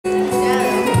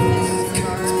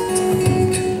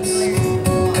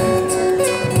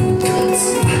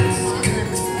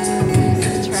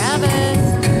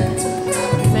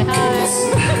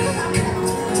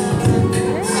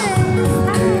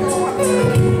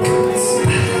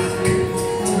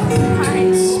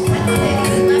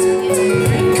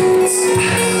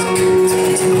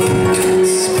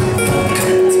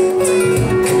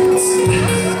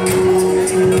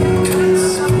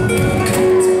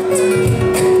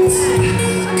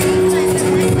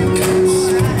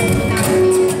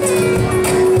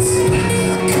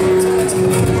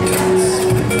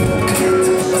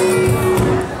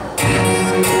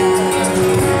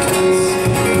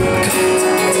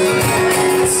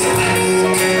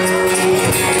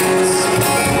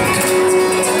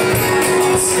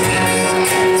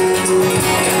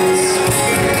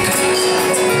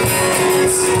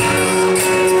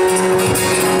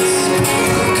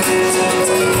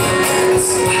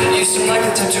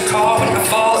attempt to call when I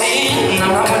fall in.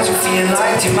 I'm not one to feel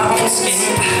like to my own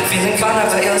skin. Feeling fun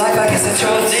about your life, I guess that's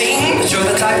your thing. But you're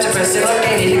the type to press it like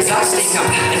it exhausting.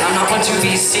 And I'm not one to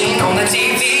be seen on the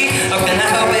TV. How can I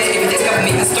help it if you think of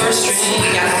me as third string?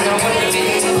 Yeah, I'm not one to be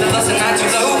the lesson not too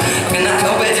low. How can I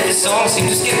help it if your song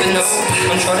seems to skip a note?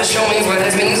 I'm trying to show me what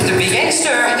it means to be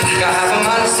gangster. Got half a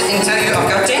mind to sit and tell you I've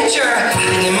got danger.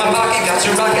 And in my pocket, got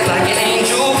your rocket like an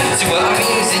angel. See what I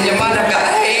mean? In your mind, I've got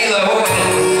a halo.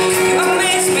 You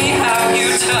amaze me how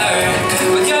you turn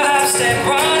with your half-step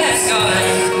run and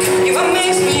gun. You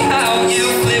amaze me how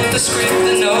you flip the script,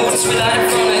 the notes right in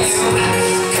front of you.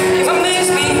 You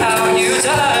amaze me how you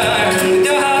turn with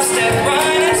your half-step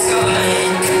run and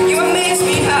gun. You amaze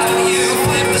me how you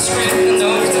flip the script, the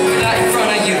notes right in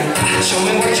front of you. Show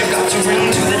me what you got to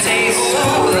bring to the table.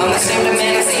 Well, I'm the same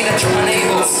demand, I see that you're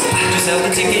unable to sell the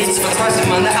tickets for the price of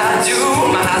mine that I do.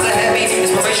 My eyes are heavy,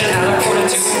 inspiration out of quarter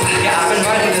two. Yeah, I've been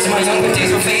writing this, my younger days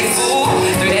were faithful.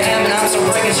 3 a.m. and I'm still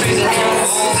breaking streets and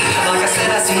handfuls. Like I said,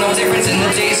 I see no difference in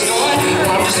the days gone.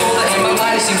 Well, I'm just older and my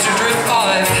mind seems to drift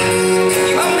off.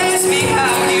 You amaze me how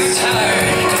you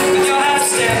turn with your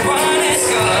half-step run and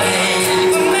gun.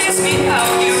 You amaze me how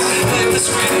you flip the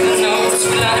script, the notes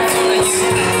right in front of you.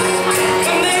 You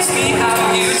amaze me how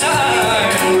you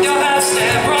turn with your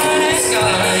half-step run and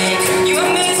gun. You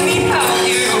amaze me how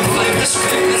you flip the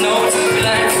script, the notes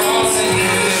right in front of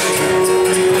you.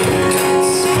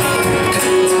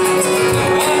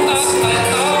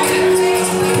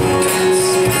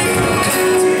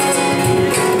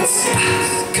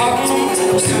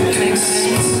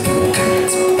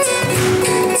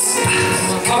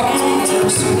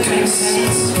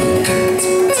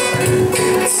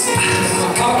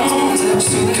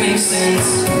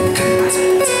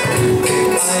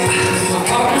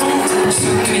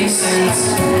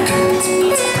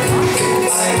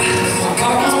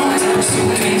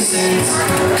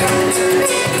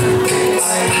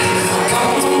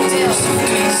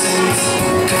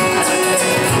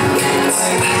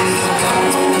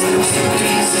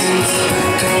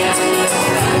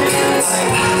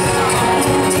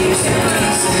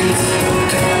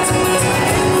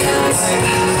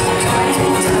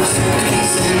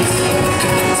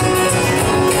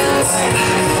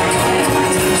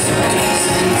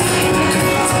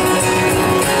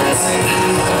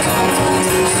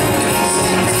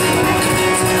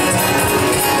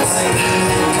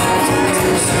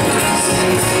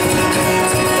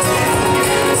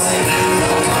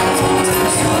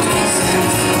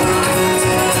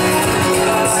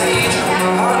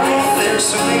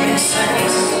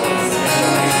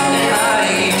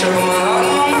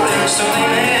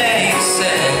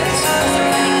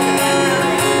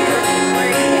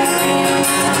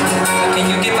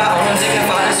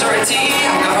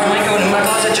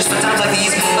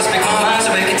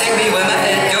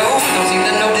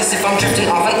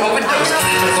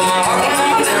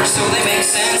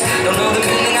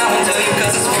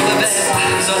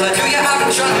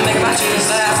 Trying to make my tunes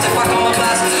last. If I call my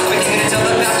blast, I'm beginning to tell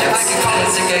the past. Yeah, I can call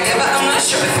it sick again, but I'm not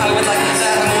sure if I would like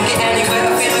that. I won't get anywhere.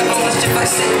 I feel like almost if I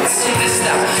sit in this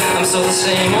down. I'm still the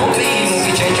same old me, won't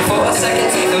be changing for a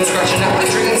second. I'm scratching out my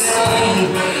dreams and I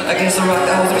lean against the rock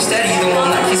that holds me steady, the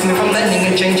one that keeps me from bending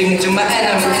and changing into my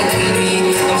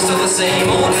enemy. I'm still the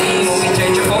same old me, won't be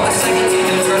changing for a second.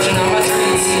 I'm scratching out my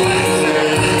dreams.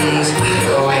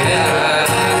 Oh yeah.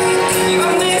 You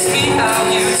amaze me how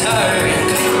you turn.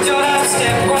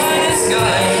 Step right as gun.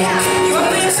 You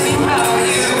amaze me how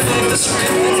you flip the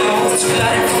script and notes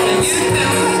right in front of you.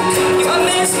 You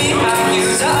amaze me how you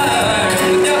turn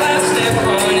with your half-step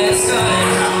run as gun.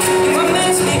 You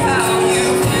amaze me how you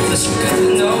flip the script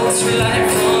and notes right in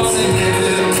front of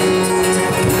you.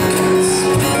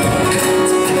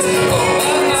 Oh,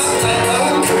 oh, oh,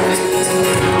 oh.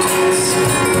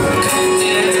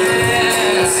 Yeah.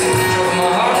 My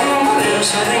heart and my lips,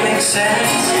 so they make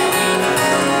sense.